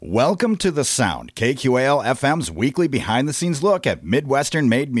Welcome to The Sound, KQAL FM's weekly behind-the-scenes look at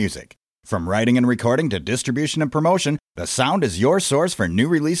Midwestern-made music. From writing and recording to distribution and promotion, The Sound is your source for new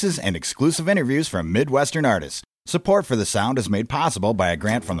releases and exclusive interviews from Midwestern artists. Support for The Sound is made possible by a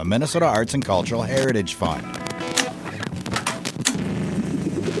grant from the Minnesota Arts and Cultural Heritage Fund.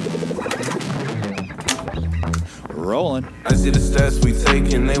 Rolling. I see the steps we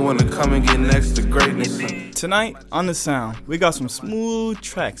taking, they wanna come and get next to greatness. Tonight on The Sound, we got some smooth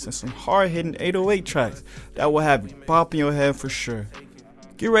tracks and some hard-hitting 808 tracks that will have you bopping your head for sure.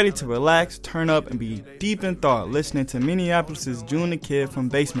 Get ready to relax, turn up, and be deep in thought listening to Minneapolis' JuneThaKid from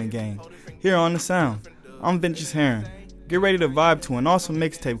Basement Gang. Here on The Sound, I'm Vinicius Heron. Get ready to vibe to an awesome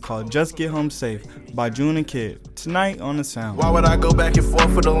mixtape called Just Get Home Safe by JuneThaKid. Tonight on The Sound. Why would I go back and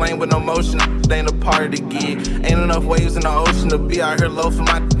forth for the lane with no motion? Ain't a part of the gig. Ain't enough waves in the ocean to be out here loafing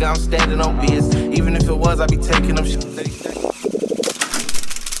my I'm standing on biz. Even if it was, I'd be taking them shit.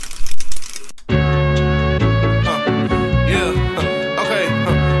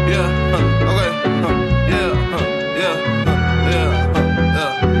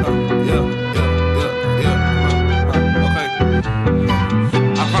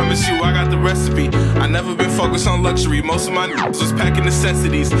 I never been focused on luxury. Most of my niggas was packing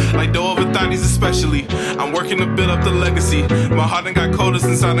necessities, like dough over thotties especially. I'm working to build up the legacy. My heart done got colder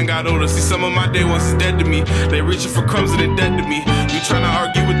since I done got older. See, some of my day ones is dead to me. They reaching for crumbs and they dead to me. We tryna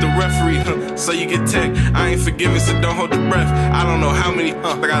argue with the referee, so you get tech. I ain't forgiving, so don't hold your breath. I don't know how many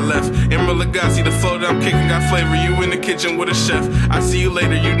I got left. Emerald Lagasse, the flow that I'm kicking got flavor. You in the kitchen with a chef. I see you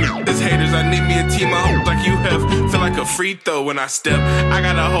later, you niggas haters. I need me a team, I hope like you have. Feel like a free throw when I step. I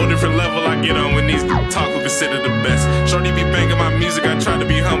got a whole different level I get on when these talk who consider the best. Shorty be banging my music, I try to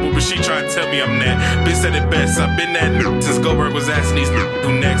be humble, but she try to tell me I'm that. Bitch said it best, I've been that since Goldberg was asking these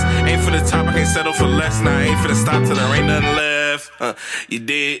who next. Ain't for the top, I can't settle for less. Now I ain't for the stop till there ain't nothing left. You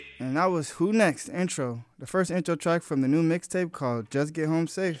did. And that was Who Next intro. The first intro track from the new mixtape called Just Get Home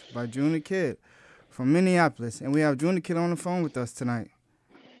Safe by JuneThaKid from Minneapolis. And we have JuneThaKid on the phone with us tonight.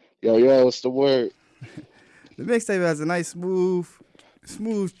 Yo, what's the word? The mixtape has a nice smooth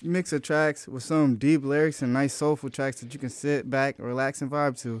mix of tracks with some deep lyrics and nice soulful tracks that you can sit back, relax, and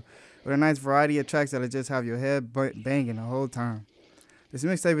vibe to, with a nice variety of tracks that'll just have your head banging the whole time. This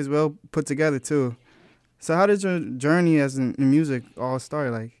mixtape is well put together too. So how did your journey as in music all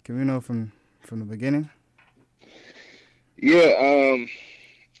start? Like, can we know from the beginning? Yeah,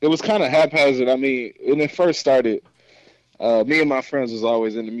 it was kind of haphazard. I mean, when it first started, me and my friends was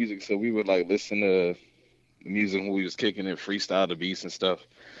always into music, so we would like listen to music when we was kicking it, freestyle the beats and stuff.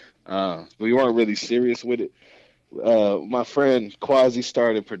 We weren't really serious with it. My friend Quasi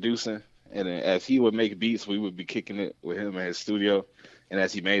started producing, and as he would make beats, we would be kicking it with him in his studio. And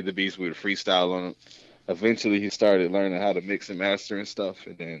as he made the beats, we would freestyle on them. Eventually, he started learning how to mix and master and stuff.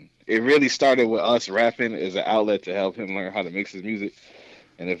 And then it really started with us rapping as an outlet to help him learn how to mix his music.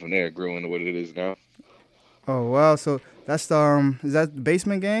 And then from there, it grew into what it is now. Oh, wow. So that's the, is that the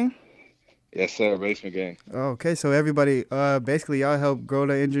Basement Gang? Yes, sir. Basement Gang. Oh, okay. So everybody, basically y'all helped grow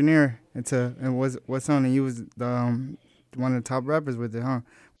the engineer and what's on, and you was one of the top rappers with it, huh?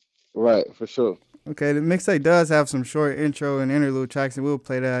 Right, for sure. Okay, the mixtape does have some short intro and interlude tracks, and we'll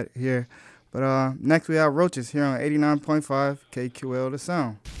play that here. But next we have Roaches here on 89.5 KQAL The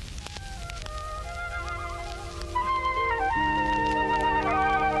Sound.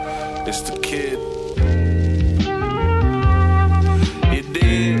 It's the kid. You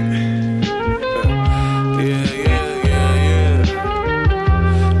did. Yeah.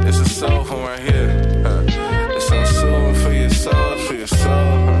 It's a soul from right here. It's some soothing for your soul, for your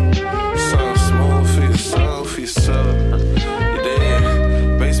soul. Something smooth for your soul, for your soul. You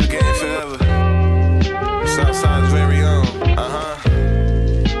did. Basement Gang forever. Southside's very own.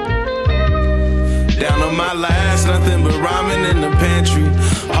 Down on my last, nothing but ramen in the pantry.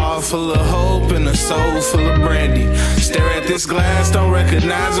 Heart full of hope and a soul full of brandy. Stare at this glass, don't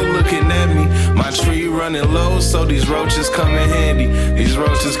recognize her looking at me. My tree running low, so these roaches come in handy. These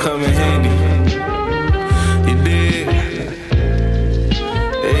roaches come in handy. You did.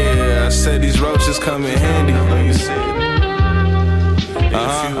 Yeah, I said these roaches come in handy. You said.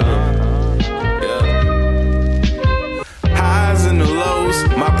 Highs and the lows,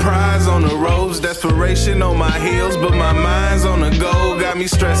 my prize on the roads, that's inspiration on my heels, but my mind's on the go. Got me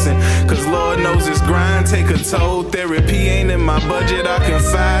stressing, cause Lord knows this grind take a toll. Therapy ain't in my budget, I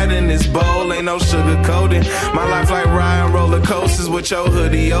confide in this bowl. Ain't no sugar coating. My life like riding roller coasters with your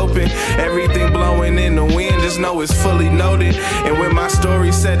hoodie open. Everything blowing in the wind, just know it's fully noted. And when my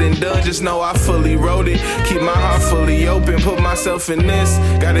story's said and done, just know I fully wrote it. Keep my heart fully open, put myself in this.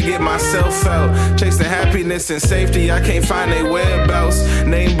 Gotta get myself out, chasing happiness and safety. I can't find a whereabouts.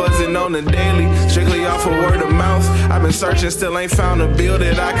 Name buzzing on the daily, strictly off of word of mouth. I've been searching, still ain't found a bill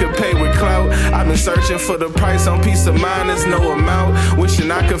that I could pay with clout. I've been searching for the price on peace of mind, there's no amount.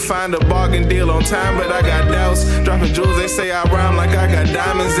 Wishing I could find a bargain deal on time, but I got doubts. Dropping jewels, they say I rhyme like I got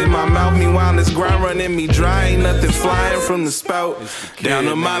diamonds in my mouth. Meanwhile, this grind running me dry, ain't nothing flying from the spout. Down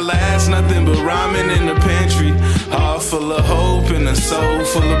to my last, nothing but rhyming in the pantry. Heart full of hope and a soul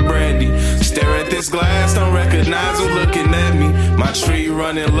full of brandy. Stare at this glass, don't recognize who's looking at me. My tree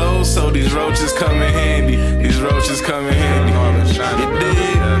running low, so these roaches come in handy. These roaches come in handy. You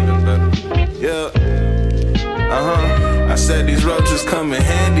dig? Yeah. I said these roaches come in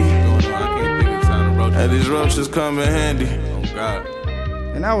handy. And these roaches come in handy. Oh God.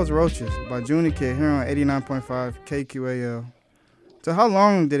 And that was Roaches by JuneThaKid here on 89.5 KQAL. So how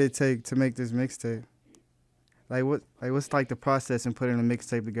long did it take to make this mixtape? What's like the process in putting a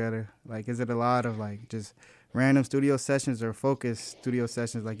mixtape together? Like, is it a lot of like just random studio sessions or focused studio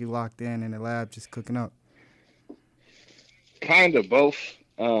sessions, like you locked in the lab just cooking up? Kind of both.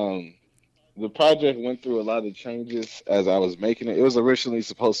 The project went through a lot of changes as I was making it. It was originally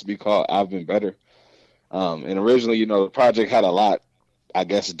supposed to be called I've Been Better. And originally, the project had a lot, I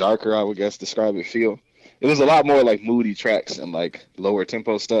guess, darker, I would guess, describe it, feel. It was a lot more like moody tracks and like lower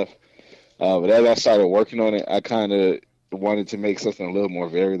tempo stuff. But as I started working on it, I kind of wanted to make something a little more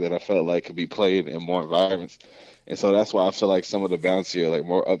varied that I felt like could be played in more environments. And so that's why I feel like some of the bouncier, like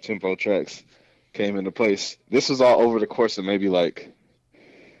more up-tempo tracks came into place. This was all over the course of maybe like,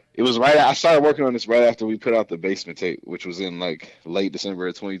 I started working on this right after we put out the Basement tape, which was in like late December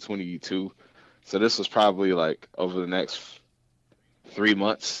of 2022. So this was probably like over the next 3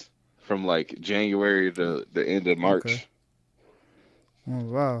 months from like January to the end of March. Okay. Oh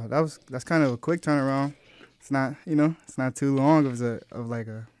wow, that's kind of a quick turnaround. It's not, it's not too long of the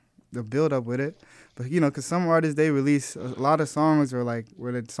build up with it. But because some artists, they release a lot of songs or like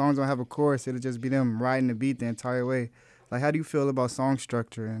where the songs don't have a chorus, it'll just be them riding the beat the entire way. Like, how do you feel about song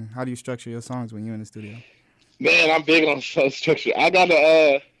structure and how do you structure your songs when you're in the studio? Man, I'm big on song structure.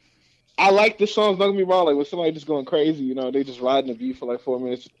 I like the songs, don't get me wrong, like when somebody just going crazy, they just riding the beat for like 4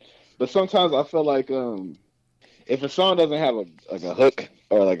 minutes. But sometimes I feel like if a song doesn't have a hook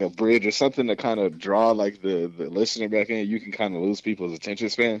or like a bridge or something to kind of draw like the listener back in, you can kind of lose people's attention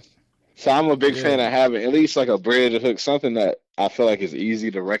span. So I'm a big fan of having at least like a bridge or hook, something that I feel like is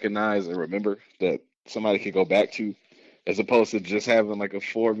easy to recognize and remember that somebody could go back to, as opposed to just having like a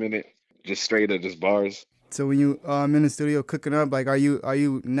 4 minute just straight of just bars. So when you in the studio cooking up, like are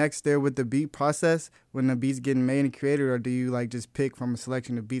you next there with the beat process when the beat's getting made and created, or do you like just pick from a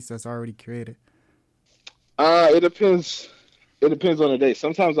selection of beats that's already created? It depends. It depends on the day.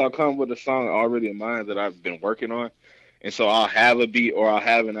 Sometimes I'll come with a song already in mind that I've been working on, and so I'll have a beat or I'll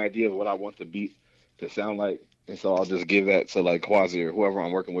have an idea of what I want the beat to sound like, and so I'll just give that to like Quasi or whoever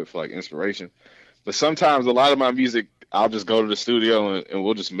I'm working with for like inspiration. But sometimes a lot of my music, I'll just go to the studio and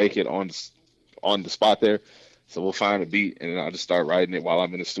we'll just make it on the spot there. So we'll find a beat and then I'll just start writing it while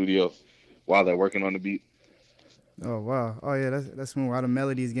I'm in the studio, while they're working on the beat. Oh, wow. Oh, yeah, that's when all the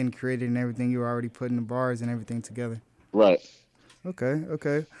melody is getting created and everything. You're already putting the bars and everything together. Right.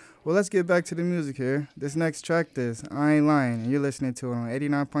 Okay. Well, let's get back to the music here. This next track is I Ain't Lying, and you're listening to it on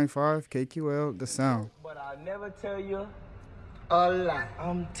 89.5 KQAL, The Sound. But I'll never tell you a lie.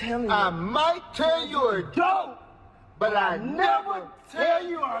 I'm telling you. I might tell you a joke, but I never tell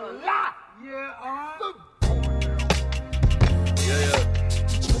you a lie. Yeah.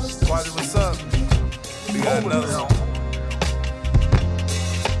 Quasi, what's up? We got another one.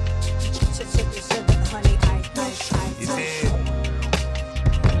 You did.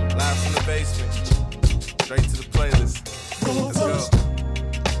 Live from the basement. Straight to the playlist. Let's go.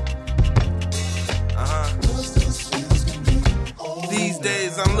 These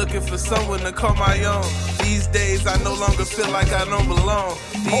days I'm looking for someone to call my own. These days I no longer feel like I don't belong.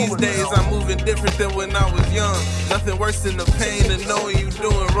 These days I'm moving different than when I was young. Nothing worse than the pain of knowing you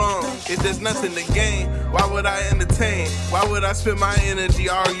doing wrong. If there's nothing to gain, why would I entertain? Why would I spend my energy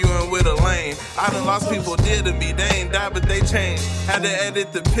arguing with a lame? I done lost people dear to me, they ain't died but they changed. Had to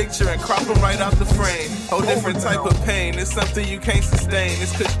edit the picture and crop them right out the frame. Whole different type of pain, it's something you can't sustain.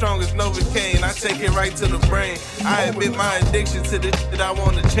 It's cause strong as Novocaine, I take it right to the brain. I admit my addiction to this shit I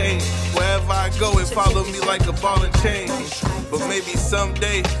wanna change. Wherever I go, it follow me like a ball and chain. But maybe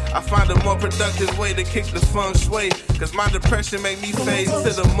someday I find a more productive way to kick the feng shui. Cause my depression make me fade to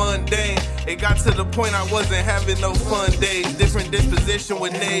the mundane. It got to the point I wasn't having no fun days. Different disposition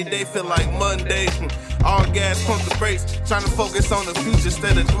when they feel like Monday. All gas, pump the brakes. Trying to focus on the future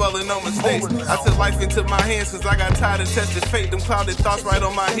instead of dwelling on mistakes. I took life into my hands cause I got tired of testing fate. Them clouded thoughts right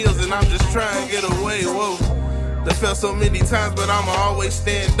on my heels and I'm just trying to get away. Whoa. That felt so many times, but I'ma always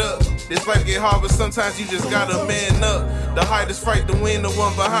stand up. This life get hard, but sometimes you just gotta man up. The hardest fight to win, the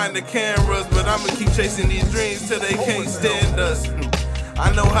one behind the cameras. But I'ma keep chasing these dreams till they can't stand us.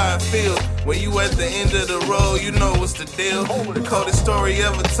 I know how it feels when you at the end of the road, you know what's the deal. The coldest story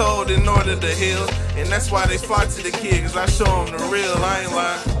ever told in order to heal. And that's why they flock to the kid, cause I show them the real, I ain't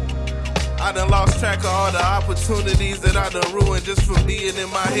lying. I done lost track of all the opportunities that I done ruined just from being in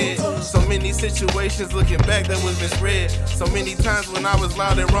my head. So many situations looking back that was misread. So many times when I was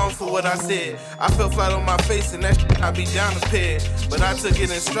loud and wrong for what I said. I fell flat on my face and that shit I be down to pay. But I took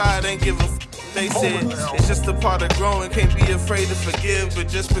it in stride, ain't give a they said. It's just a part of growing, can't be afraid to forgive. But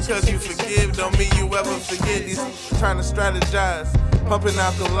just because you forgive don't mean you ever forget. These trying to strategize, pumping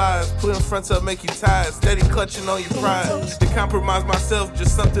out the lies, putting fronts up make you tired, steady clutching on your pride. To compromise myself,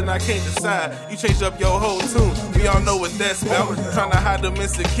 just something I can't decide. You changed up your whole tune, we all know what that's about. Trying to hide them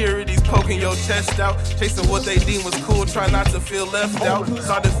insecurities, poking your chest out, chasing what they deem was cool, try not to feel left out.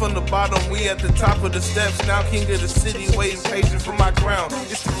 Started from the bottom, we at the top of the steps. Now king of the city, waiting patient for my crown.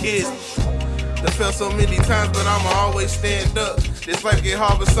 It's the kid that fell so many times, but I'ma always stand up. This life get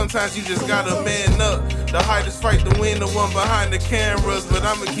hard, but sometimes you just gotta man up. The hardest fight to win, the one behind the cameras. But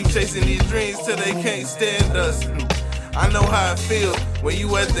I'ma keep chasing these dreams till they can't stand us. I know how it feels when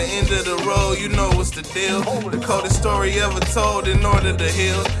you at the end of the road, you know what's the deal. The coldest story ever told in order to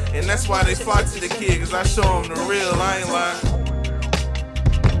heal. And that's why they flock to the kid, cause I show them the real, I ain't lying.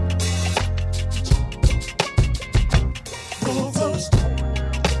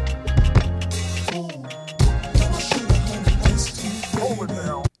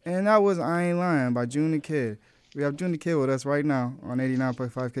 And that was I Ain't Lying by JuneThaKid. We have JuneThaKid with us right now on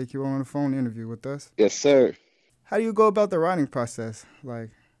 89.5 KQAL on the phone interview with us. Yes, sir. How do you go about the writing process? Like,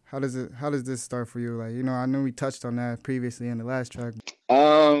 how does this start for you? Like, you know, I know we touched on that previously in the last track.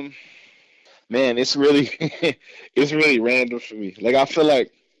 Man, it's really it's really random for me. Like, I feel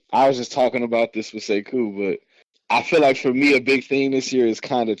like I was just talking about this with Sekou, but I feel like for me a big thing this year is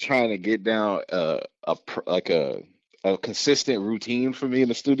kind of trying to get down a consistent routine for me in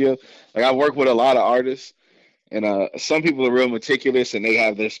the studio. Like, I work with a lot of artists, and some people are real meticulous and they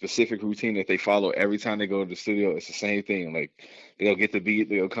have their specific routine that they follow every time they go to the studio. It's the same thing. Like, they'll get the beat,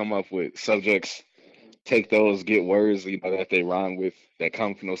 they'll come up with subjects, take those, get words, you know, that they rhyme with that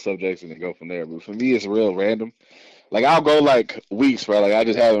come from those subjects, and then go from there. But for me, it's real random. Like, I'll go like weeks, right? Like, I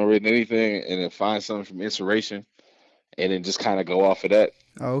just haven't written anything, and then find something from inspiration, and then just kind of go off of that.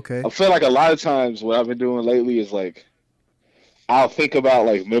 Oh, okay. I feel like a lot of times what I've been doing lately is like, I'll think about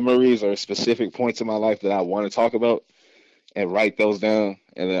like memories or specific points in my life that I want to talk about and write those down.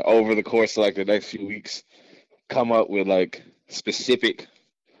 And then over the course of like the next few weeks, come up with like specific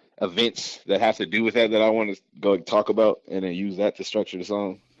events that have to do with that I want to go talk about, and then use that to structure the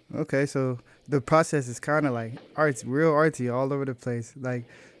song. Okay, so the process is kind of like real artsy all over the place. Like,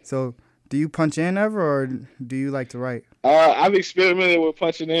 so do you punch in ever, or do you like to write? I've experimented with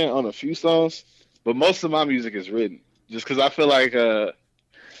punching in on a few songs, but most of my music is written. Just because I feel like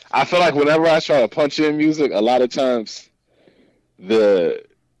whenever I try to punch in music, a lot of times the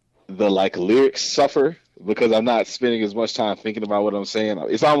like lyrics suffer because I'm not spending as much time thinking about what I'm saying.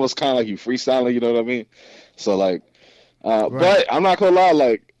 It's almost kind of like you freestyling, you know what I mean? So like, right. But I'm not gonna lie,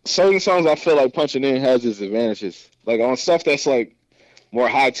 like certain songs I feel like punching in has its advantages. Like on stuff that's like more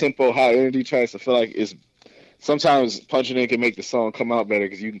high tempo, high energy tracks, I feel like sometimes punching in can make the song come out better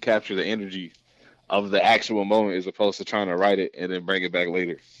because you can capture the energy of the actual moment as opposed to trying to write it and then bring it back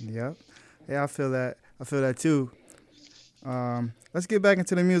later. Yep. Yeah, I feel that. I feel that too. Let's get back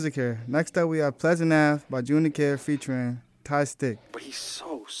into the music here. Next up, we have Pleasant Ave by JuneThaKid featuring Ty Stick. But he's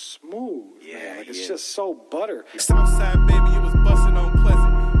so smooth. Yeah, like it's just so butter. Southside, baby, it was busting on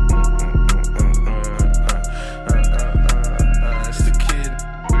Pleasant. It's the kid.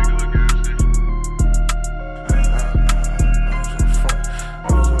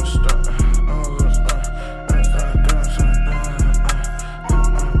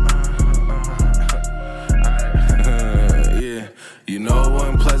 know it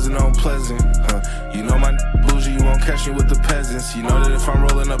wasn't pleasant, unpleasant, You know my bougie, you won't catch me with the peasants. You know that if I'm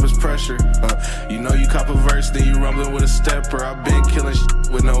rolling up, it's pressure, You know you cop a verse, then you rumbling with a stepper. I've been killing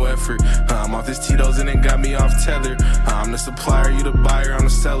with no effort, I'm off this Tito's and it got me off tether. I'm the supplier, you the buyer, I'm the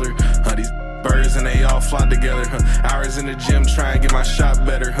seller. These birds and they all fly together, Hours in the gym trying to get my shot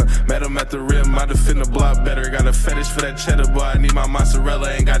better, Met him at the rim, I defend the block better. Got a fetish for that cheddar, boy, I need my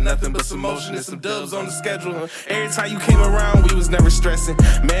mozzarella. Ain't got nothing but some motion and some dubs on the schedule, Every time you came around, we was never stressing.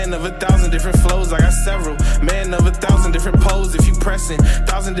 Man of 1,000 different flows, I got several. Man of 1,000 different poses, if you pressing.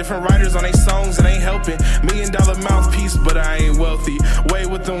 1,000 different writers on they songs, it ain't helping. $1 million mouthpiece, but I ain't wealthy. Way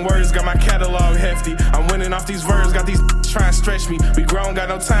with them words, got my catalog hefty. I'm winning off these verbs, got these trying to stretch me. We grown, got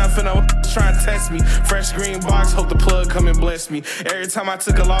no time for no trying to test me. Fresh green box, hope the plug come and bless me. Every time I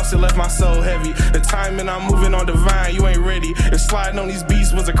took a loss, it left my soul heavy. The timing I'm moving on divine, you ain't ready. If sliding on these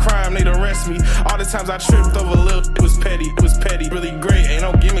beats was a crime, they'd arrest me. All the times I tripped over a little, it was petty. Really great, ain't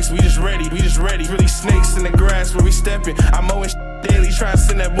no gimmicks, we just ready. Really snakes in the grass where we stepping. I'm mowing daily, trying to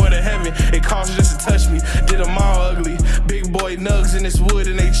send that boy to heaven. It costs just to touch me, did them all ugly. Big boy nugs in this wood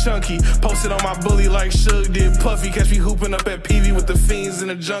and they chunky. Posted on my bully like Suge did Puffy. Catch me hooping up at PV with the fiends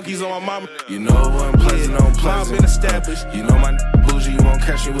and the junkies on my mama. You know it wasn't pleasant, unpleasant. Been established. You know my bougie, you won't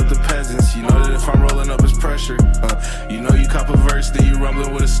catch me with the peasants. You know that if I'm rolling up, it's pressure. You know you cop a verse, then you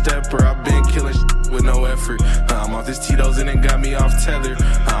rumbling with a stepper. I've been killing with no effort. I'm off this Tito's and it got me off tether.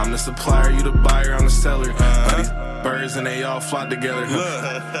 I'm the supplier, you the buyer, I'm the seller. These birds and they all flock together.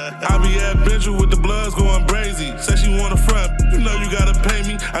 I be at Benja with the bloods going crazy. Say she wanna front, you know you gotta pay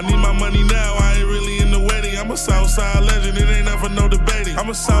me. I need my money now, I ain't really in the wedding. I'm a Southside legend, it ain't nothing for no debating. I'm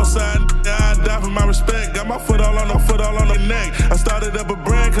a Southside, I die for my respect. Got my foot all on the neck. I started up a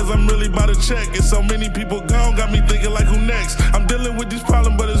brand cause I'm really about to check. And so many people gone, got me thinking like who next. I'm dealing with these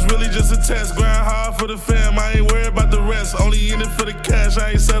problems, but it's really just a test. Grind hard for the fam, I ain't worried about the rest. Only in it for the cash,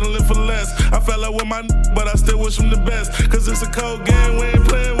 I ain't settling for less. I fell out with my but I still wish him the best. Cause it's a cold game, we ain't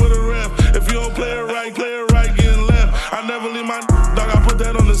playing with a ref. If you don't play it right, getting left. I never leave my dog, I put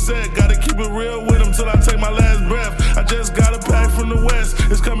that on the set. Gotta keep it real with him till I take my last breath. I just got a pack from the west,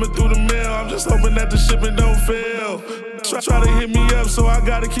 it's coming through the mail. I'm just hoping that the shipping don't fail. Try to hit me up, so I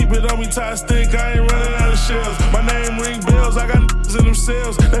gotta keep it on me tight stick. I ain't running out of shells. My name ring bells, I got in them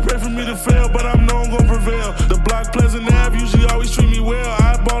cells. They pray for me to fail, but I know I'm gon' prevail. The block Pleasant Ave usually always treat me well.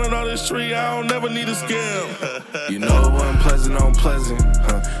 I ballin' on this tree, I don't never need a scale. You know it wasn't pleasant, unpleasant,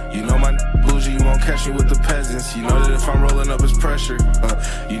 You know my bougie, you won't catch me with the peasants. You know that if I'm rolling up, it's pressure,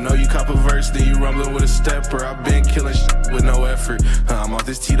 You know you cop a verse, then you rumbling with a stepper. I've been killing with no effort. I'm off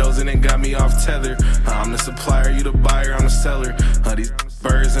this Tito's and it got me off tether. I'm the supplier, you the buyer, I'm the seller. These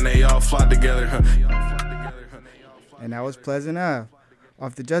birds and they all flock together. And that was Pleasant Ave,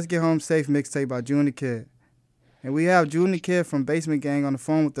 off the Just Get Home Safe mixtape by JuneThaKid. And we have JuneThaKid from Basement Gang on the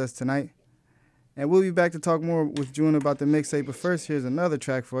phone with us tonight. And we'll be back to talk more with June about the mixtape, but first here's another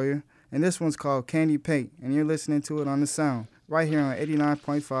track for you. And this one's called Candy Paint, and you're listening to it on The Sound, right here on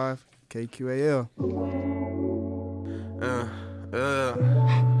 89.5 KQAL.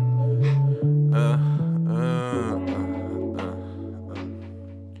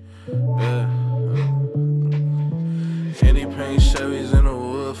 Candy paint Chevys in a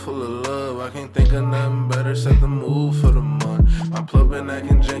wood full of love. I can't think of nothing better, set the mood for the month. My plug been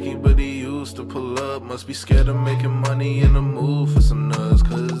acting janky, but he used to pull up. Must be scared of making money in the mood for some nuts.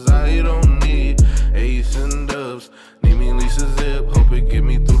 Cause I don't need eighths and dubs. Need me Lisa Zip, hope it get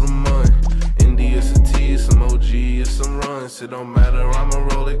me through the month. Indie is a T, some OG is some runs. It don't matter, I'ma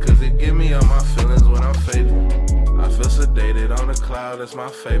roll it cause it give me all my feelings when I'm faded. I feel sedated on the cloud, that's my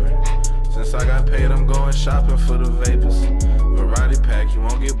favorite. Since I got paid, I'm going shopping for the vapors. Variety pack, you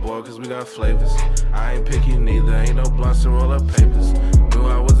won't get bored cause we got flavors. I ain't picky neither, ain't no blunts to roll up papers. Knew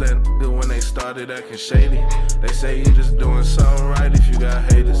I was that nigga when they started acting shady. They say you just doing something right if you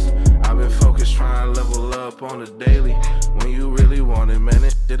got haters. I've been focused trying to level up on the daily. When you really want it, man,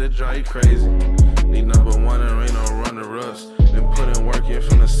 it shit'll drive you crazy. Need number one, there ain't no runner-ups. Been putting work in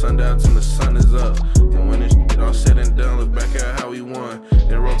from the sundown till the sun is up. And when this shit all said and done, look back at how we won.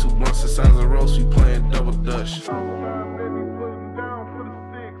 Then roll 2 blunts the size of roast, we playing double dutch.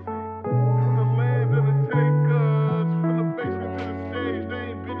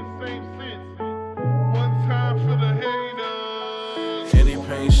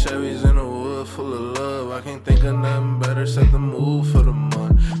 Chevys in a wood full of love. I can't think of nothing better, set the mood for the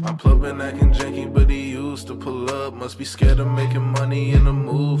month. My plug been acting janky, but he used to pull up. Must be scared of making money in the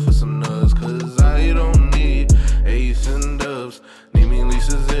mood for some nuts. Cause I don't need eighths and dubs. Need me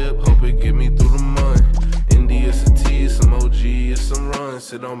Lisa Zip, hope it get me through the month. Indie is a T, some OG is some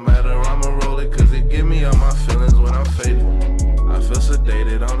runs. It don't matter, I'ma roll it cause it give me all my feelings when I'm faded. I feel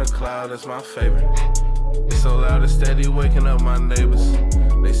sedated on a cloud, that's my favorite. It's so loud and steady, waking up my neighbors.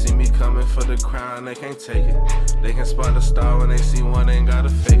 They see me coming for the crown, they can't take it. They can spot a star when they see one, they ain't gotta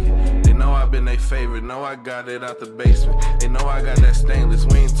fake it. They know I've been their favorite, know I got it out the basement. They know I got that stainless,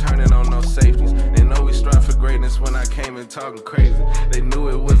 we ain't turning on no safeties. They know we strive for greatness when I came in talking crazy. They knew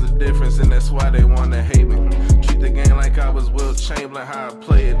it was a difference and that's why they wanna hate me. Treat the game like I was Will Chamberlain, how I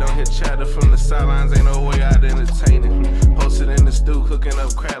play it. Don't hear chatter from the sidelines, ain't no way I'd entertain it. Posted in the stew, cooking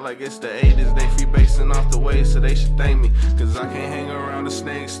up crap like it's the 80s. They free basing off the way, so they should thank me. Cause I can't hang around the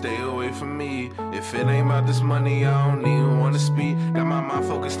snakes, stay away from me. If it ain't about this money, I don't even wanna speak. Got my mind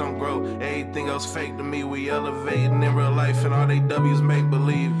focused on growth, everything else fake to me. We elevating in real life and all they W's make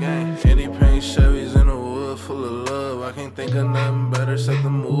believe, gang. Any paint Chevys in a wood full of love. I can't think of nothing better, set the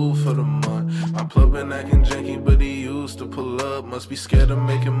mood for the month. My plug been acting janky, but he used to pull up. Must be scared of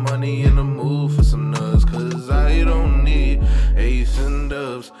making money in the mood for some nuts. Cause I don't need eighths and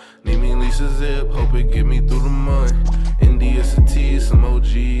dubs. Need me Lisa Zip, hope it get me through the month. India, a T, some OG,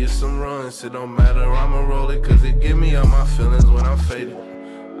 it's some runs. It don't matter, I'ma roll it, cause it give me all my feelings when I'm faded.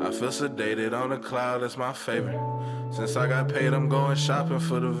 I feel sedated on a cloud, that's my favorite. Since I got paid, I'm going shopping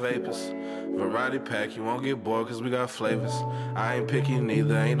for the vapors. Variety pack, you won't get bored cause we got flavors. I ain't picky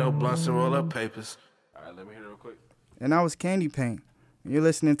neither, ain't no blunts and roll up papers. Alright, let me hear it real quick. And that was Candy Paint. You're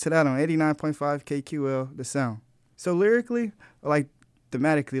listening to that on 89.5 KQAL, The Sound. So lyrically, like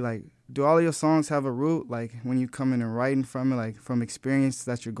thematically, like, do all of your songs have a root? Like when you come in and writing from it, like from experience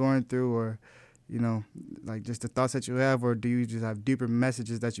that you're going through, or, you know, like just the thoughts that you have, or do you just have deeper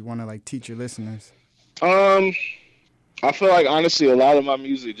messages that you want to like teach your listeners? I feel like honestly a lot of my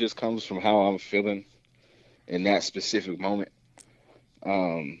music just comes from how I'm feeling in that specific moment.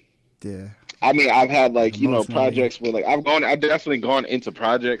 Yeah. I mean, I've had like, you know, projects where like I've definitely gone into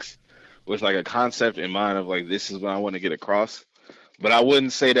projects with like a concept in mind of like, this is what I want to get across. But I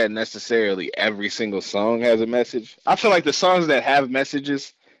wouldn't say that necessarily every single song has a message. I feel like the songs that have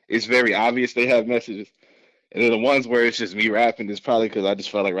messages, it's very obvious they have messages. And then the ones where it's just me rapping is probably because I just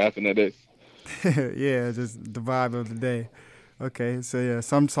felt like rapping that day. Yeah, just the vibe of the day. Okay, so yeah,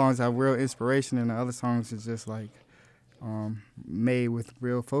 some songs have real inspiration and the other songs is just like made with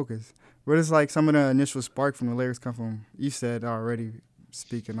real focus. Where does like some of the initial spark from the lyrics come from? You said already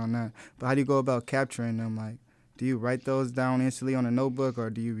speaking on that, but how do you go about capturing them? Like, do you write those down instantly on a notebook,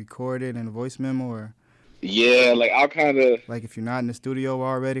 or do you record it in a voice memo, or? Yeah, like I'll kind of like if you're not in the studio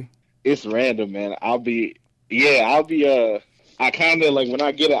already. It's random, man. I kind of like when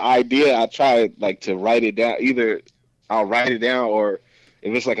I get an idea, I try like to write it down. Either I'll write it down, or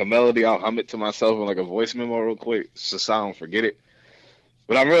if it's like a melody, I'll hum it to myself in like a voice memo real quick, so I don't forget it.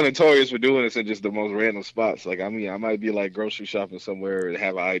 But I'm real notorious for doing this in just the most random spots. Like, I mean, I might be like grocery shopping somewhere and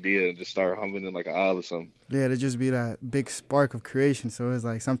have an idea and just start humming in like an aisle or something. Yeah, to just be that big spark of creation. So it's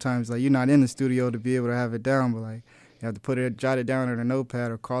like sometimes like you're not in the studio to be able to have it down, but like you have to jot it down on a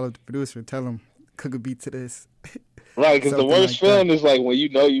notepad or call up the producer and tell him, cook a beat to this. Right, because the worst feeling is like when you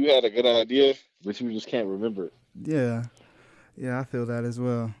know you had a good idea, but you just can't remember it. Yeah, I feel that as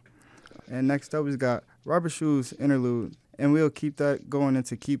well. And next up, we've got Robert Schu's Interlude, and we'll keep that going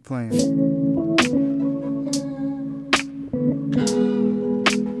into Keep Playing.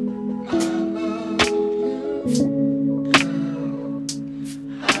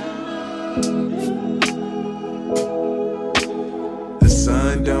 The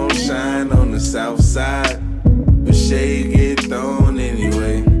sun don't shine on the south side, but shade get thrown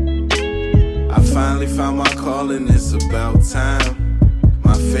anyway. I finally found my calling, it's about time.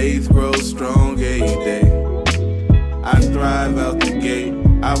 My faith grows strong every day. I thrive out the gate,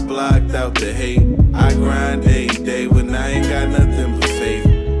 I blocked out the hate. I grind every day when I ain't got nothing but faith.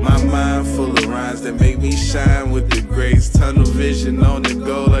 My mind full of rhymes that make me shine with the grace. Tunnel vision on the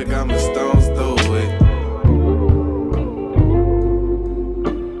go like I'm a stone's throw away.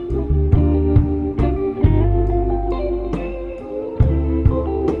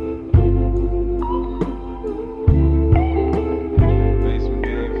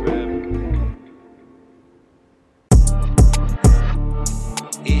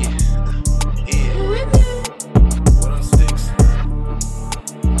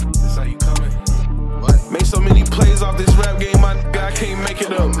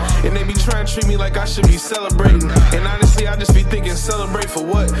 Treat me like I should be celebrating. And honestly, I just be thinking, celebrate for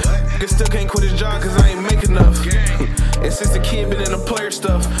what? I still can't quit his job cause I ain't make enough. And since the kid been in the player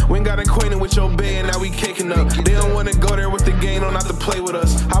stuff, we ain't got acquainted with your bed, now we caking up. They don't wanna go there with the game, don't have to play with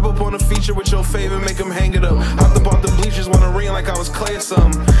us. Hop up on a feature with your favor, make them hang it up. Hopped up off the bleachers, wanna ring like I was Clay or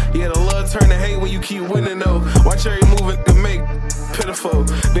something. Yeah, the love turn to hate when you keep winning though. Watch every move it can make. pitiful.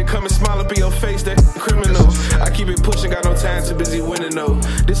 Then come and smile up in your face, that criminal. I keep it pushing, got no time, too busy winning, though.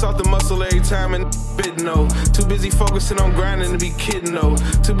 This off the muscle every time and bidding, no. Too busy focusing on grinding to be kidding, no.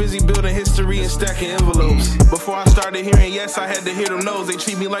 Too busy building history and stacking envelopes. Before I started hearing yes, I had to hear them no's. They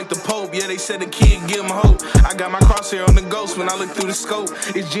treat me like the Pope, yeah, they said the kid give them hope. I got my crosshair on the ghost when I look through the scope.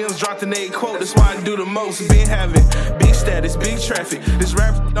 It's gems dropped in they quote, that's why I do the most. Been having big status, big traffic. This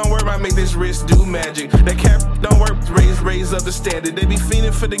rap don't work, I make this wrist do magic. That cap don't work, raise up the standard. They be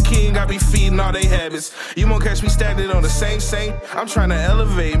feeding for the king, I be feeding all they habits. You won't catch me standing on the same. I'm trying to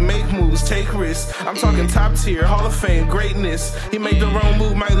elevate, make moves, take risks. I'm talking top tier, Hall of Fame, greatness. He made the wrong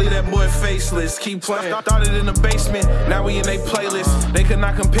move, might leave that boy faceless. Keep playing, started in the basement, now we in they playlist. They could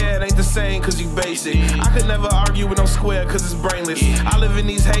not compare, it ain't the same cause you basic. I could never argue with no square cause it's brainless. I live in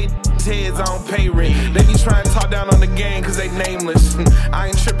these heads, I don't pay rent. They be trying to talk down on the gang cause they nameless. I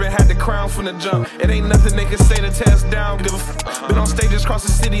ain't tripping, had the crown from the jump. It ain't nothing they can say to tear us down. Give a been on stages across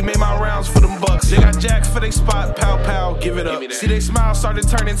the city, made my rounds for them bucks. They got jacks for they spot, pow pow, give it up. See they smile started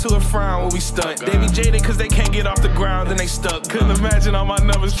turning to a frown when we stunt. They be jaded cause they can't get off the ground, then they stuck. Couldn't imagine all my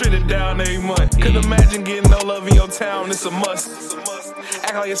numbers trending down every month. Couldn't imagine getting no love in your town, it's a must.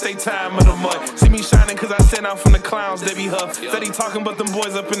 Act like it's they time of the month. See me shining cause I sent out from the clowns, they be huff. Steady talking but them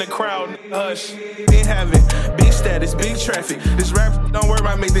boys up in the crowd, hush. Been having big status, big traffic. This rap don't work,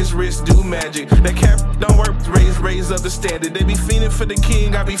 I make this wrist do magic. That cap don't work, raise up the standard. They be feeding for the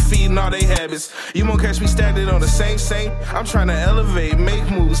king, I be feeding all they habits. You won't catch me standing on the same. I'm trying to elevate, make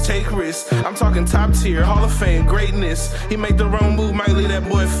moves, take risks. I'm talking top tier, Hall of Fame, greatness. He made the wrong move, might leave that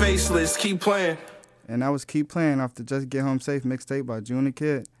boy faceless. Keep playing. And that was Keep Playing off the Just Get Home Safe mixtape by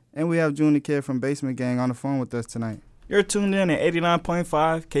JuneThaKid. And we have JuneThaKid from Basement Gang on the phone with us tonight. You're tuned in at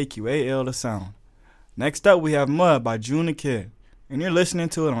 89.5 KQAL The Sound. Next up, we have Mud by JuneThaKid. And you're listening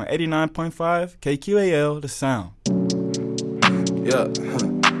to it on 89.5 KQAL The Sound. Yeah,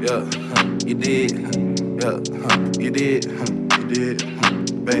 you did. Yeah, you did.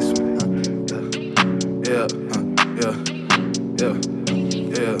 Basement. Yeah.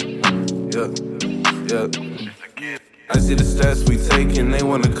 I see the steps we taking, they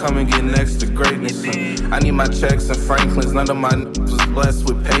wanna come and get next to greatness. I need my checks and Franklins, none of my was blessed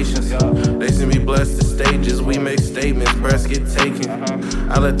with patience. They see me blessed to stages, we make statements, breaths get taken.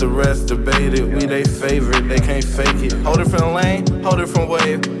 I let the rest debate it, we they favorite, they can't fake it. Whole different lane, whole different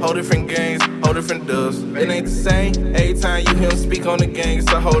wave, whole different games, whole different dubs. It ain't the same, every time you hear them speak on the gang,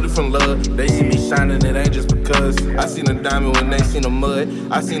 it's a whole different love. They see me shining, it ain't just because I seen a diamond when they seen the mud,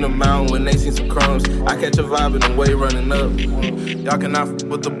 I seen a mountain when they seen some crumbs. I catch a vibe and the way running up. Y'all cannot f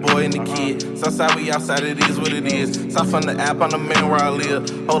with the boy and the kid. Southside, we outside, it is what it is. South on the app, on the man where I live.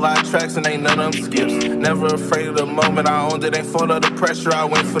 Whole lot of tracks and ain't none of them skips. Never afraid of the moment I owned it. Ain't full of the pressure, I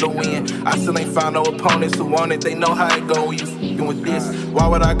went for the win. I still ain't found no opponents who want it. They know how it go when you f***ing with this. Why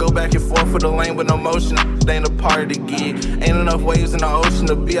would I go back and forth for the lane with no motion? They ain't a part of the gig. Ain't enough waves in the ocean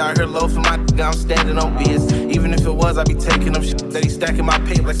to be out here low for my nigga. I'm standing on biz. Even if it was, I be taking them shit. Steady stacking my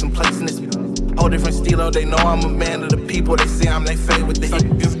paper like some place in this. Whole different stilo, they know I'm a man of the people. They say I'm they fade with the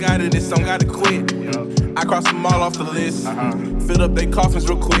hit. Just got it, this song gotta quit. I crossed them all off the list. Filled up they coffins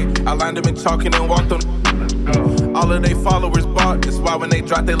real quick. I lined them in chalking and walked on. All of they followers bought. That's why when they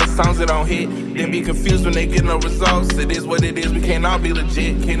drop their little songs, it don't hit. Then be confused when they get no results. It is what it is, we can't all be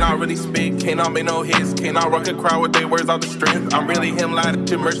legit. Can't all really spit, can't all make no hits. Can't all rock a crowd with their words out the strength. I'm really him, lying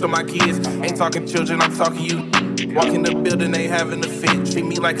shit merged on my kids. Ain't talking children, I'm talking you. Walk in the building, they having a fit. Treat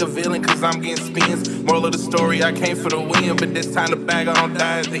me like a villain, cause I'm getting spins. Moral of the story, I came for the win. But this time the bag, I don't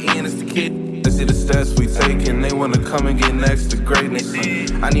die at the end, it's the kid. I see the steps we taking, they wanna come and get next to greatness.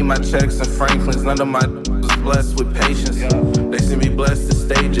 I need my checks and Franklins, none of my was blessed with patience. They see me blessed to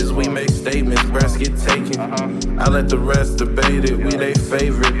stages, we make statements, breaths get taken. I let the rest debate it, we they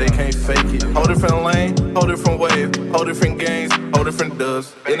favorite, they can't fake it. Whole different lane, whole different wave, whole different games, whole different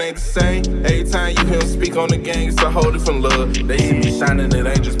dubs. It ain't the same, every time you hear them speak on the gang, it's a whole different love. They see me shining, it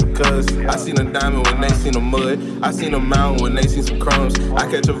ain't just because I seen a diamond when they seen the mud, I seen a mountain when they seen some crumbs. I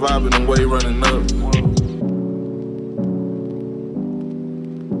catch a vibe in the way running up.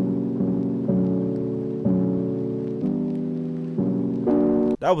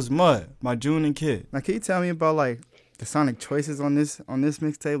 That was Mud by JuneThaKid. Now, can you tell me about like the sonic choices on this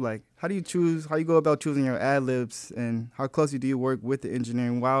mixtape? Like, how you go about choosing your ad libs, and how closely do you work with the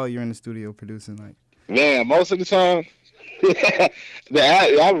engineering while you're in the studio producing? Like, man, most of the time, it's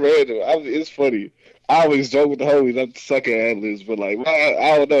funny. I always joke with the homies, I suck at ad libs, but like,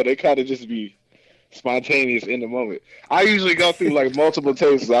 I don't know, they kind of just be spontaneous in the moment. I usually go through like multiple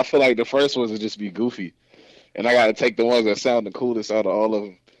takes. I feel like the first ones would just be goofy, and I gotta take the ones that sound the coolest out of all of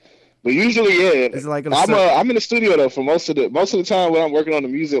them. But usually, yeah, It's like I'm in the studio though for most of the time when I'm working on the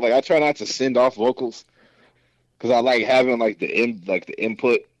music. Like I try not to send off vocals because I like having like the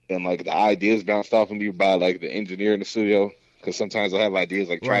input and like the ideas bounced off of me by like the engineer in the studio. Because sometimes I have ideas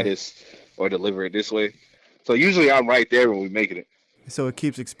like try this or deliver it this way. So usually I'm right there when we making it. So it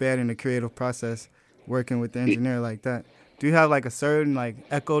keeps expanding the creative process, working with the engineer like that. Do you have like a certain like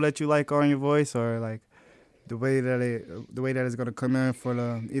echo that you like on your voice, or like the way that it's gonna come in for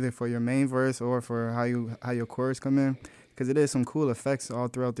either for your main verse or for how your chorus come in? Because it is some cool effects all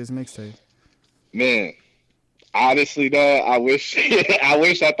throughout this mixtape. Man, honestly, dog, I wish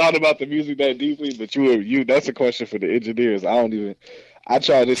I thought about the music that deeply. But that's a question for the engineers. I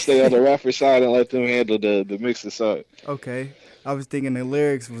try to stay on the rapper side and let them handle the mixing side. Okay. I was thinking the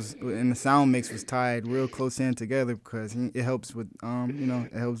lyrics and the sound mix was tied real close in together because it helps with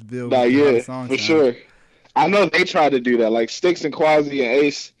it helps build how the song for sounds. Sure. I know they try to do that. Like Styx and Quasi and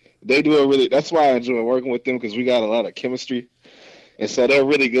Ace, they do it really. That's why I enjoy working with them because we got a lot of chemistry, and so they're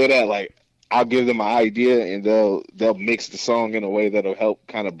really good at like I'll give them an idea and they'll mix the song in a way that'll help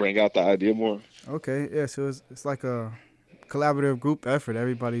kind of bring out the idea more. Okay, yeah. So it's like a collaborative group effort.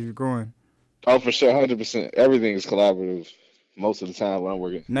 Everybody's growing. Oh, for sure, 100%. Everything is collaborative most of the time when I'm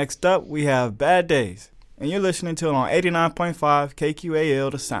working. Next up, we have Bad Days, and you're listening to it on 89.5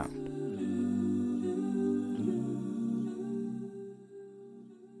 KQAL, The Sound.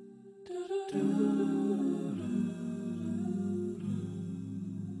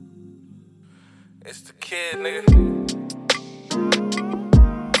 It's the kid, nigga.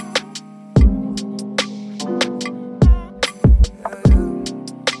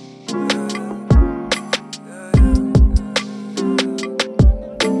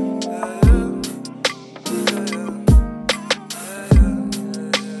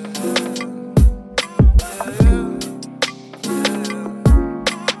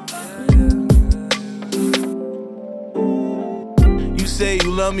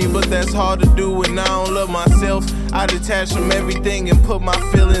 Love me, but that's hard to do when I don't love myself. I detach from everything and put my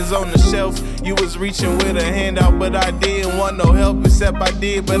feelings on the shelf. You was reaching with a hand out, but I didn't want no help, except I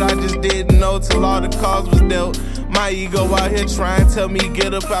did, but I just didn't know till all the cards was dealt. My ego out here trying to tell me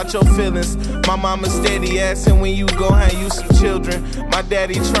get up out your feelings. My mama steady asking when you gon' have you some children. My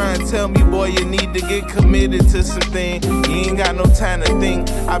daddy trying to tell me, boy, you need to get committed to something. You ain't got no time to think.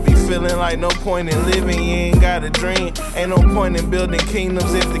 I be feeling like no point in living, you ain't got a dream. Ain't no point in building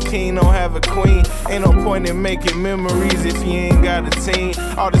kingdoms if the king don't have a queen. Ain't no point in making memories if you ain't got a team.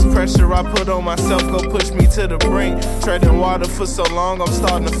 All this pressure I put on myself go push me to the brink. Treading water for so long, I'm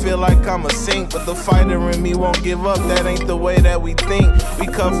starting to feel like I'm a sink. But the fighter in me won't give up, that ain't the way that we think. We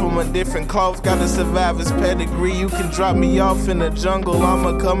come from a different cloth, got a survivor's pedigree. You can drop me off in the jungle,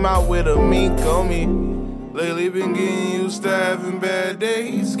 I'ma come out with a mink on me. Lately been getting used to having bad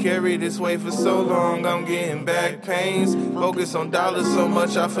days. Carry this weight for so long, I'm getting back pains. Focus on dollars so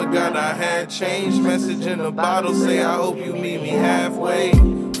much, I forgot I had change. Message in a bottle, say I hope you meet me halfway.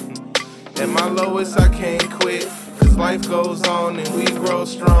 At my lowest, I can't quit. Cause life goes on and we grow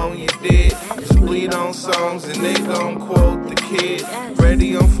strong, you did. Just bleed on songs and they gon' quote the kid.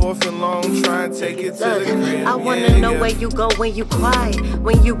 Ready on fourth and long, try and take it to the crib. I wanna know where you go when you quiet,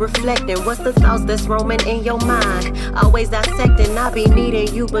 when you reflecting. What's the thoughts that's roaming in your mind? Always dissecting, I be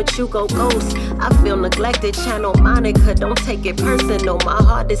needing you, but you go ghost. I feel neglected, channel Monica, don't take it personal. My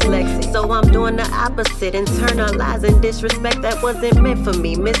heart dyslexic, so I'm doing the opposite. Internalizing disrespect that wasn't meant for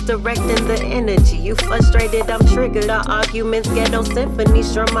me. Misdirecting the energy, you frustrated, I'm triggered. Our arguments, ghetto symphony.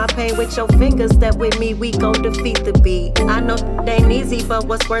 Strum my pain with your fingers. Step with me, we gon' defeat the beat. I know it ain't easy, but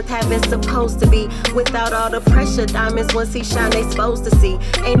what's worth having supposed to be. Without all the pressure, diamonds once he shine, they supposed to see.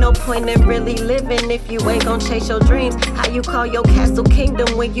 Ain't no point in really living if you ain't gon' chase your dreams. How you call your castle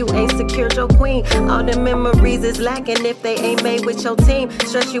kingdom when you ain't secured your queen? All the memories is lacking if they ain't made with your team.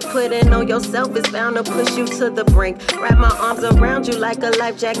 Stress you put in on yourself is bound to push you to the brink. Wrap my arms around you like a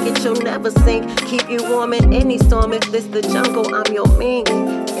life jacket, you'll never sink. Keep you warm in any storm. If this the jungle, I'm your mink.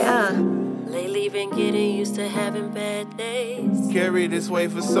 Yeah. Lately been getting used to having bad days. Carry this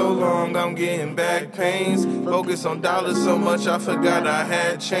weight for so long, I'm getting back pains. Focus on dollars so much, I forgot I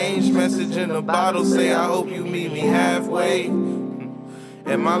had change. Message in a bottle, say I hope you meet me halfway.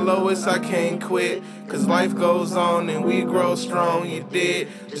 At my lowest, I can't quit. Cause life goes on and we grow strong, you did.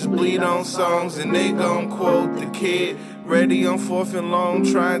 Just bleed on songs and they gon' quote the kid. Ready on fourth and long,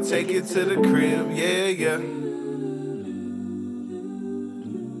 try and take it to the crib, yeah, yeah.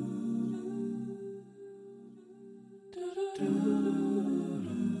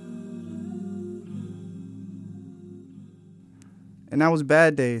 And that was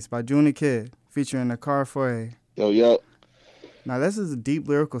Bad Days by JuneThaKid, featuring the Car 4A. Yo. Now this is a deep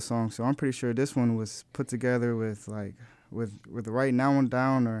lyrical song, so I'm pretty sure this one was put together with the right Now and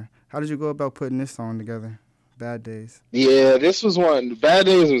Down, or how did you go about putting this song together? Bad Days. Yeah, this was one. Bad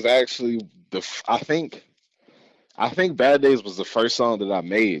Days was actually I think Bad Days was the first song that I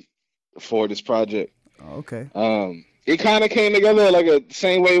made for this project. Oh, okay. It kind of came together like the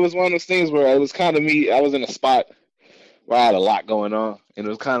same way. It was one of those things where it was kind of me. I was in a spot where I had a lot going on, and it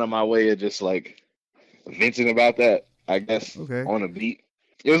was kind of my way of just like venting about that, I guess, on a beat.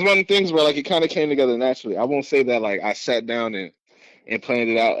 It was one of the things where like it kind of came together naturally. I won't say that like I sat down and planned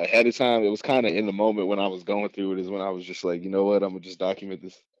it out ahead of time. It was kind of in the moment when I was going through it is when I was just like, you know what, I'm gonna just document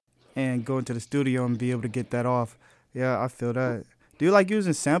this. And go into the studio and be able to get that off. Yeah, I feel that. Do you like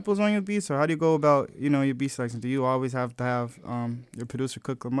using samples on your beats, or how do you go about, your beat selection? Do you always have to have your producer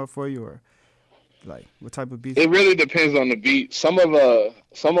cook them up for you, or like what type of beats? It really depends on the beat. Some of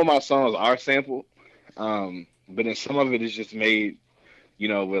my songs are sampled, but then some of it is just made,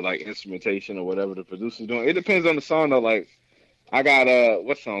 with like instrumentation or whatever the producer's doing. It depends on the song though. Like I got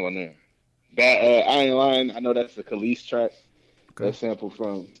what song on there? I Ain't Lying. I know that's the Khalees track. Okay. That's sampled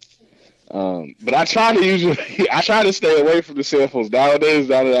from. But I try to stay away from the samples nowadays.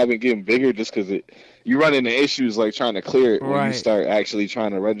 Now that I've been getting bigger, just because you run into issues like trying to clear it when you start actually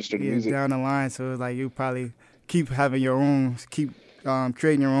trying to register the music down the line. So like you probably keep having your own,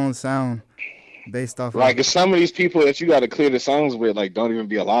 creating your own sound based off. Like if some of these people that you got to clear the songs with, like don't even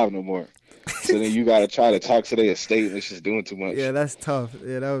be alive no more. So then you got to try to talk to their estate, and it's just doing too much. Yeah, that's tough.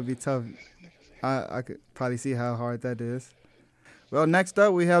 Yeah, that would be tough. I could probably see how hard that is. Well, next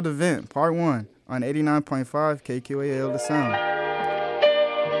up, we have The Vent, Part 1, on 89.5 KQAL, The Sound.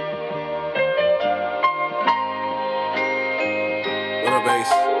 What up, bass?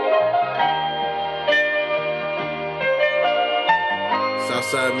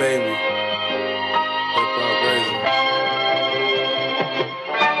 Southside made me. Hip-hop raising.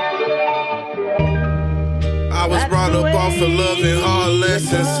 I was brought up off of love and hard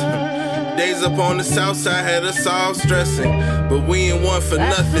lessons. Days up on the south side had us all stressing, but we ain't one for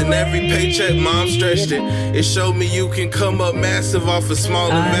nothing. Every paycheck, mom stretched it. It showed me you can come up massive off a small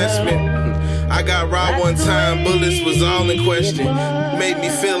investment. I got robbed one time, bullets was all in question. Made me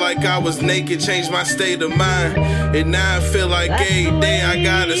feel like I was naked, changed my state of mind. And now I feel like every day I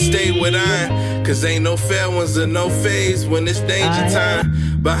gotta stay with iron. Cause ain't no fair ones or no phase when it's danger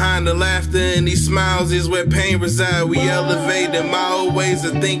time. Behind the laughter and these smiles is where pain reside. We elevating my old ways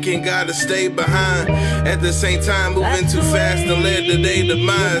of thinking, gotta stay behind. At the same time, moving too fast and led to their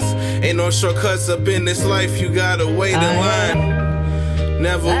demise. Ain't no shortcuts up in this life, you gotta wait in line.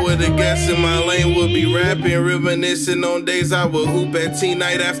 Never would've guessed in my lane would be rapping, reminiscing on days I would hoop at teen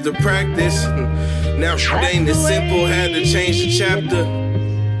night after practice. Now it ain't as simple, had to change the chapter.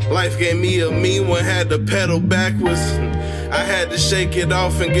 Life gave me a mean one, had to pedal backwards. I had to shake it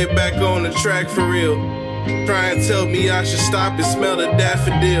off and get back on the track for real. Try and tell me I should stop and smell the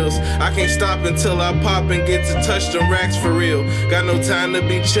daffodils. I can't stop until I pop and get to touch the racks for real. Got no time to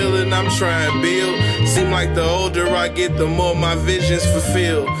be chillin', I'm trying to build. Seem like the older I get, the more my visions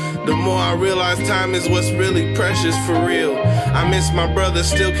fulfill. The more I realize time is what's really precious for real. I miss my brother,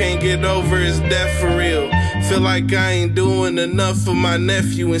 still can't get over his death for real. Feel like I ain't doing enough for my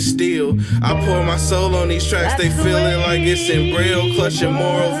nephew and still I pour my soul on these tracks, they feel it like it's in braille. Clutching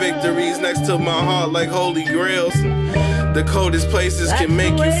moral victories next to my heart like holy grails. The coldest places can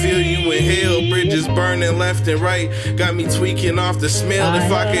make you feel you in hell. Bridges burning left and right, got me tweaking off the smell.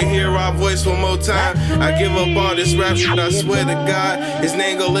 If I could hear our voice one more time, I give up all this rap shit, I swear to God. His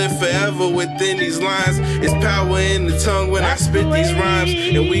name gon' live forever within these lines. It's power in the tongue when I spit these rhymes.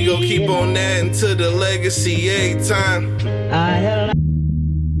 And we gon' keep on that until the legacy every time.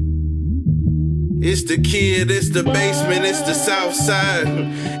 It's the kid, it's the basement, it's the south side.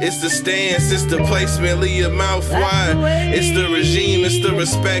 It's the stance, it's the placement, leave your mouth wide. It's the regime, it's the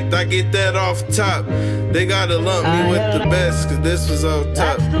respect, I get that off top. They gotta lump me with the best, cause this was off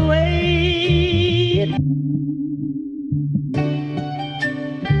top. That's the way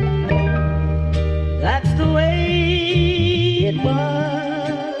That's the way it was.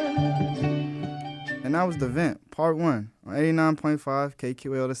 And that was The Vent, Part 1, on 89.5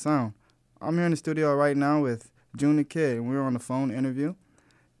 KQAL, The Sound. I'm here in the studio right now with JuneThaKid, and we're on the phone interview.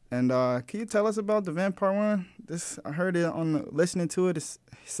 And can you tell us about The Vent Part 1? I heard it listening to it, it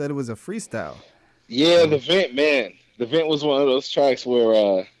said it was a freestyle. Yeah, The Vent, man. The Vent was one of those tracks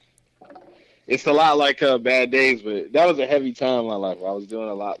where it's a lot like Bad Days, but that was a heavy time in my life where I was doing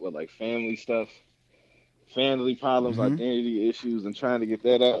a lot with like family stuff, family problems, identity issues, and trying to get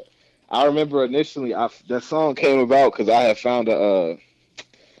that up. I remember initially that song came about because I had found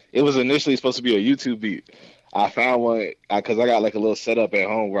it was initially supposed to be a YouTube beat. I found one because I got like a little setup at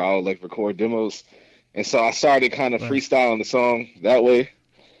home where I would like record demos, and so I started kind of freestyling the song that way.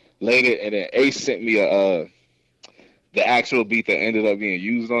 Later, and then Ace sent me the actual beat that ended up being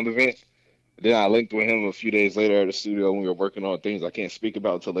used on the event. Then I linked with him a few days later at the studio when we were working on things I can't speak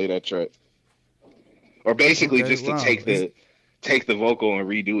about until lay that track. Or basically just to take the vocal and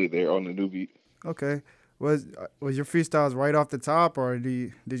redo it there on the new beat. Okay. Was your freestyles right off the top, or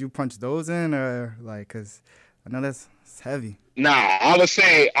did you punch those in, or like, cause I know it's heavy. Nah, I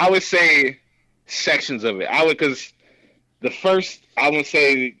would say sections of it. Cause the first, I would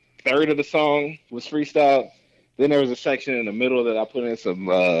say third of the song was freestyle. Then there was a section in the middle that I put in some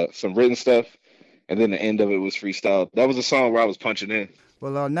written stuff, and then the end of it was freestyle. That was a song where I was punching in.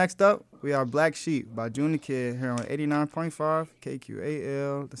 Well, next up we have Black Sheep by JuneThaKid here on 89.5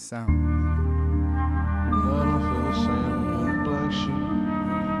 KQAL, The Sound. I don't feel the same when you're the black sheep.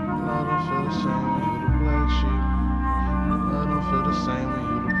 I don't feel the same when you're the black sheep. I don't feel the same when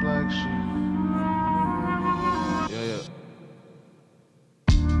you're the black sheep. Yeah.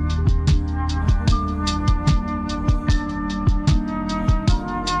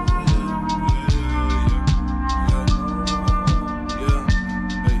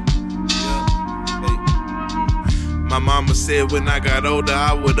 My mama said when I got older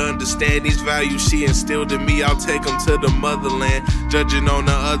I would understand these values she instilled in me. I'll take them to the motherland. Judging on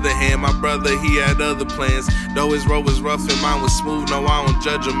the other hand, my brother, he had other plans. Though his road was rough and mine was smooth, no, I don't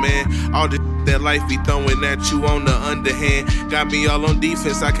judge a man. All the that life be throwing at you on the underhand got me all on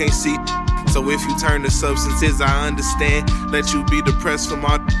defense, I can't see. So if you turn to substances, I understand. Let you be depressed from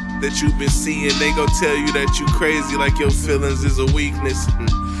all that you've been seeing. They gon' tell you that you crazy like your feelings is a weakness.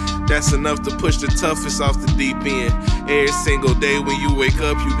 That's enough to push the toughest off the deep end. Every single day when you wake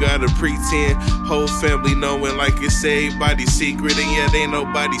up, you gotta pretend. Whole family knowing like it's everybody's secret, and yet ain't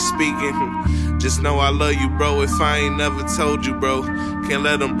nobody speaking. Just know I love you, bro, if I ain't never told you, bro. Can't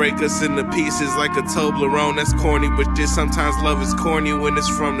let them break us into pieces like a Toblerone. That's corny, but just sometimes love is corny when it's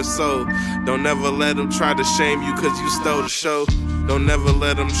from the soul. Don't never let them try to shame you cause you stole the show. Don't never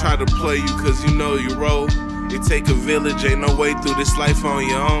let them try to play you cause you know your role. It take a village, ain't no way through this life on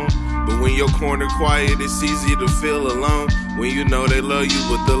your own. But when your corner quiet, it's easy to feel alone. When you know they love you,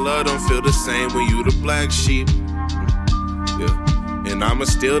 but the love don't feel the same when you the black sheep. Yeah. And I'ma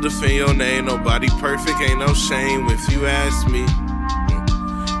still defend your name. Nobody perfect, ain't no shame if you ask me.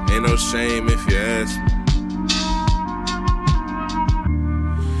 Ain't no shame if you ask me.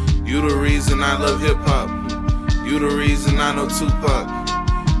 You the reason I love hip-hop. You the reason I know Tupac.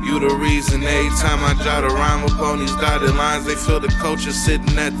 You the reason every time I jot a rhyme up on these dotted lines, they feel the culture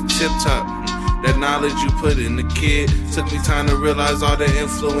sitting at the tip top. That knowledge you put in the kid took me time to realize all the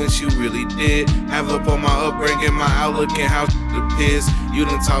influence you really did have up on my upbringing, my outlook, and how it appears. You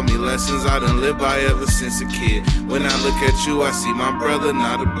done taught me lessons I done lived by ever since a kid. When I look at you, I see my brother,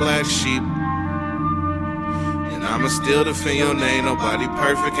 not a black sheep. And I'ma still defend your name. Nobody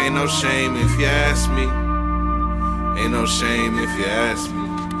perfect, ain't no shame if you ask me. Ain't no shame if you ask me.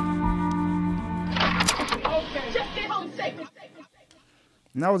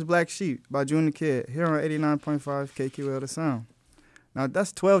 And that was Black Sheep by JuneThaKid here on 89.5 KQAL The Sound. Now,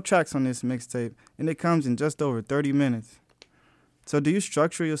 that's 12 tracks on this mixtape, and it comes in just over 30 minutes. So do you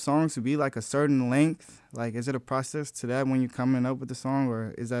structure your songs to be like a certain length? Like, is it a process to that when you're coming up with the song,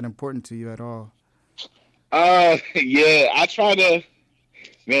 or is that important to you at all? Yeah, I try to...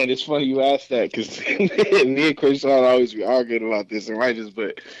 Man, it's funny you asked that, because me and Chris always be arguing about this and righteous,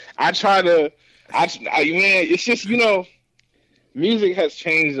 but I try to... man, it's just, music has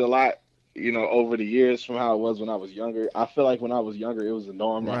changed a lot, over the years from how it was when I was younger. I feel like when I was younger, it was the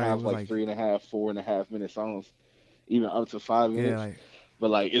norm to have like 3.5, 4.5 minute songs, even up to 5 minutes. Yeah,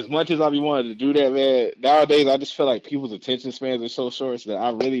 but as much as I be wanting to do that, man, nowadays I just feel like people's attention spans are so short that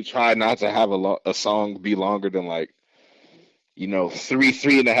I really try not to have a song be longer than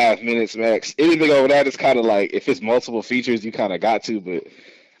 3.5 minutes max. Anything over that is kind of like, if it's multiple features, you kind of got to, but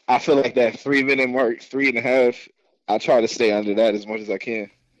I feel like that 3 minute mark, 3.5, I try to stay under that as much as I can.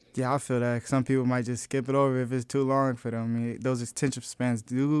 Yeah, I feel that. Some people might just skip it over if it's too long for them. I mean, those attention spans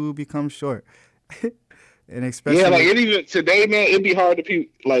do become short. And especially it even today, man, it'd be hard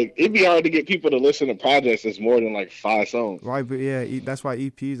to get people to listen to projects that's more than 5 songs. Right, but yeah, that's why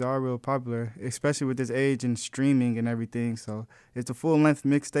EPs are real popular, especially with this age and streaming and everything. So is the full-length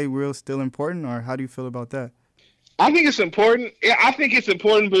mixtape still important, or how do you feel about that? I think it's important. Yeah, I think it's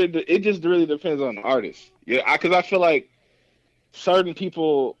important, but it just really depends on the artist. Yeah, because I feel like certain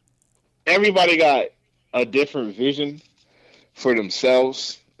people, everybody got a different vision for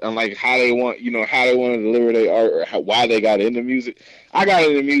themselves and like how they want to deliver their art or why they got into music. I got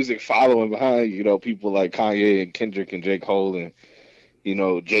into music following behind, people like Kanye and Kendrick and J. Cole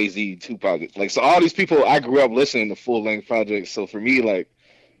and, Jay-Z, Tupac. Like, so all these people, I grew up listening to full-length projects. So for me, like,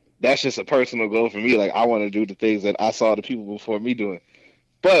 that's just a personal goal for me. Like, I want to do the things that I saw the people before me doing.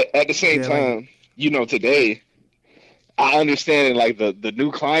 But at the same time, today, I understand like the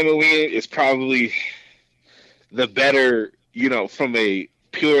new climate we in is probably the better, from a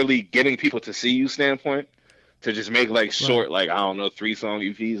purely getting people to see you standpoint, to just make like short, like, I don't know, 3-song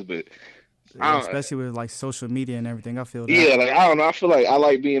EPs, but especially with like social media and everything, I feel that. Yeah, like, I don't know, I feel like I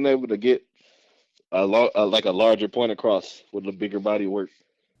like being able to get a larger point across with a bigger body of work.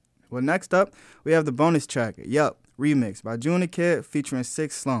 Well, next up, we have the bonus track, Yup, remix by JuneThaKid featuring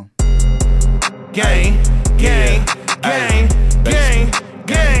 6 Slum. Gang, gang, gang, gang,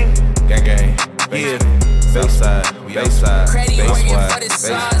 gang, gang, gang, yeah. Southside, we outside.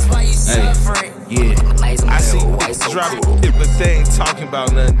 Yeah. I see drop it, but they ain't talking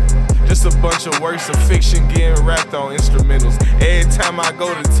about nothing. Just a bunch of works of fiction getting rapped on instrumentals. Every time I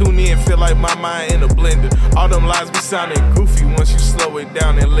go to tune in, feel like my mind in a blender. All them lies be sounding goofy once you slow it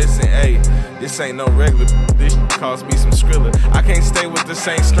down and listen. Hey, this ain't no regular. This cost me some Skrilla. I can't stay with the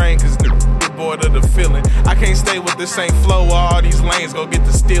same strain cause the bored of the feeling. I can't stay with the same flow while all these lanes go get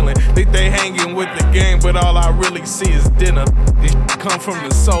the stealing. Think they hanging with the gang, but all I really see is dinner. This come from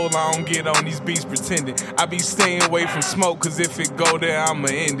the soul, I don't get on these beats pretending. I be staying away from smoke, cause if it go there, I'ma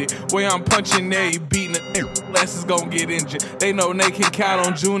end it. Way I'm punching there, he beating it, less is gon' get injured. They know they can count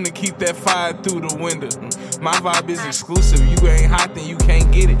on June to keep that fire through the window. My vibe is exclusive, you ain't hot then you can't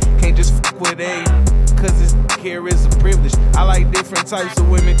get it. Can't just fuck with A, cause this here is a privilege. I like different types of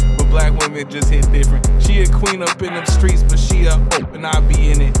women, but black women just hit different. She a queen up in them streets, but she a hope and I be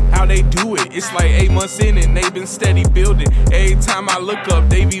in it. How they do it, it's like 8 months in and they been steady building. Every time I look up,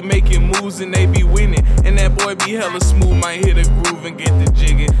 they be making moves and they be winning. And that boy be hella smooth, might hit a groove and get the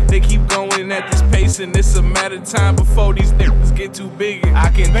jigging. They keep going at this pace and it's a matter of time before these niggas get too big. I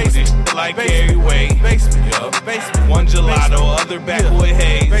can do this shit like Gary Way. Yup. One gelato, other backwood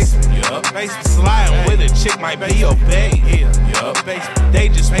haze. Yup. Sliding with a chick might be your bae. Yup. They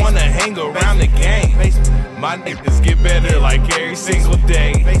just wanna hang around the game. My niggas get better like every single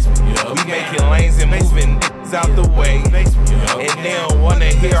day. We making lanes and moving niggas out the way. And they don't wanna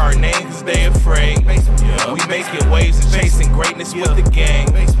hear our name cause they afraid. We making waves and chasing greatness with the gang.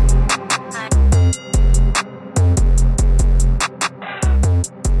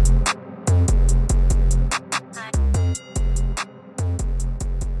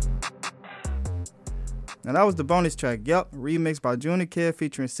 Now that was the bonus track, Yup, remixed by JuneThaKid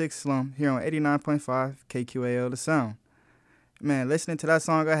featuring 6 Slum here on 89.5 KQAL The Sound. Man, listening to that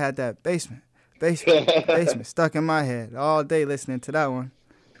song, I had that basement stuck in my head all day listening to that one.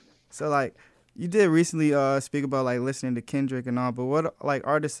 So like, you did recently speak about like listening to Kendrick and all, but what like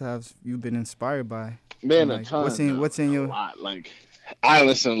artists have you been inspired by? Man, like, a ton. What's in your? A lot. Like, I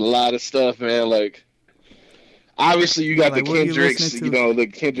listen to a lot of stuff, man. Like, obviously you got like, the Kendricks, the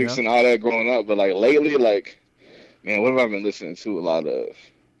Kendricks and all that growing up, but like lately, like, man, what have I been listening to? A lot of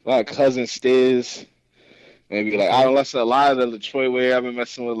Cousin Stiz. Maybe like I don't listen to a lot of the Detroit way. I've been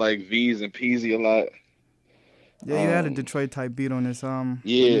messing with like V's and Peasy a lot. Yeah, you had a Detroit type beat on this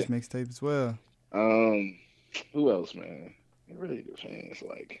this mixtape as well. Who else, man? It really depends.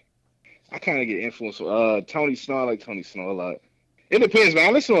 Like, I kind of get influenced with Tony Snow. I like Tony Snow a lot. It depends, man.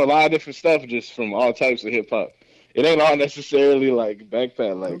 I listen to a lot of different stuff just from all types of hip hop. It ain't all necessarily like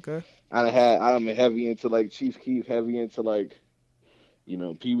backpack. Like, okay. I'm heavy into like Chief Keef, heavy into like,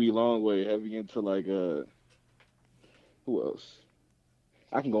 Pee Wee Longway, heavy into like who else?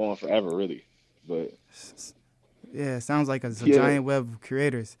 I can go on forever, really, but yeah, it sounds like it's a giant web of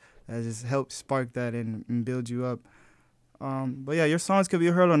creators that just help spark that and build you up. But yeah, your songs could be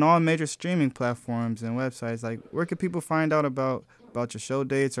heard on all major streaming platforms and websites. Like, where can people find out about your show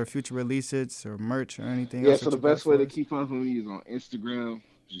dates or future releases or merch or anything else? Yeah, so the best way to keep up with me is on Instagram.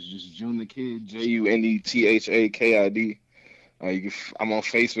 Just JuneThaKid, JuneThaKid. I'm on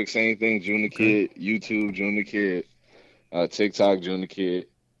Facebook, same thing, JuneThaKid. Okay. YouTube, JuneThaKid. TikTok, JuneThaKid.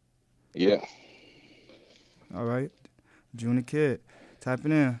 Yeah. All right, JuneThaKid. Type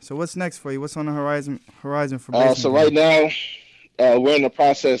it in. So what's next for you? What's on the horizon for Basement So right now, we're in the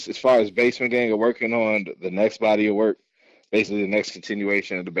process as far as Basement Gang of working on the next body of work, basically the next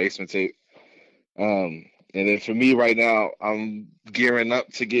continuation of the Basement tape. And then for me right now, I'm gearing up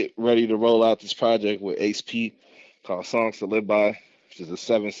to get ready to roll out this project with Ace P called Songs to Live By, which is a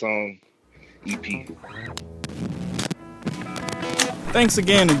 7-song EP. Thanks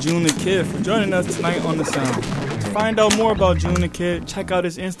again to JuneThaKid for joining us tonight on The Sound. find out more about JuneThaKid, check out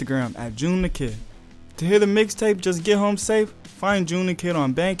his Instagram at JuneThaKid. To hear the mixtape Just Get Home Safe, find JuneThaKid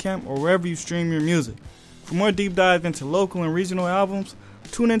on Bandcamp or wherever you stream your music. For more deep dive into local and regional albums,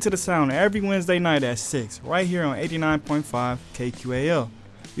 tune into The Sound every Wednesday night at 6, right here on 89.5 KQAL.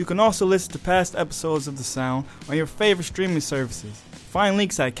 You can also listen to past episodes of The Sound on your favorite streaming services. Find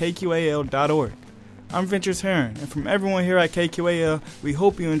links at KQAL.org. I'm Ventures Heron, and from everyone here at KQAL, we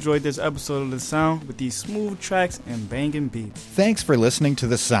hope you enjoyed this episode of The Sound with these smooth tracks and banging beats. Thanks for listening to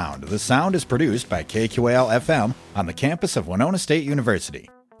The Sound. The Sound is produced by KQAL-FM on the campus of Winona State University.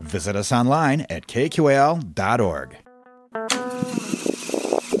 Visit us online at KQAL.org.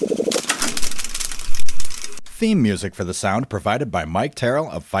 Theme music for The Sound provided by Mike Terrell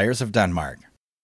of Fires of Denmark.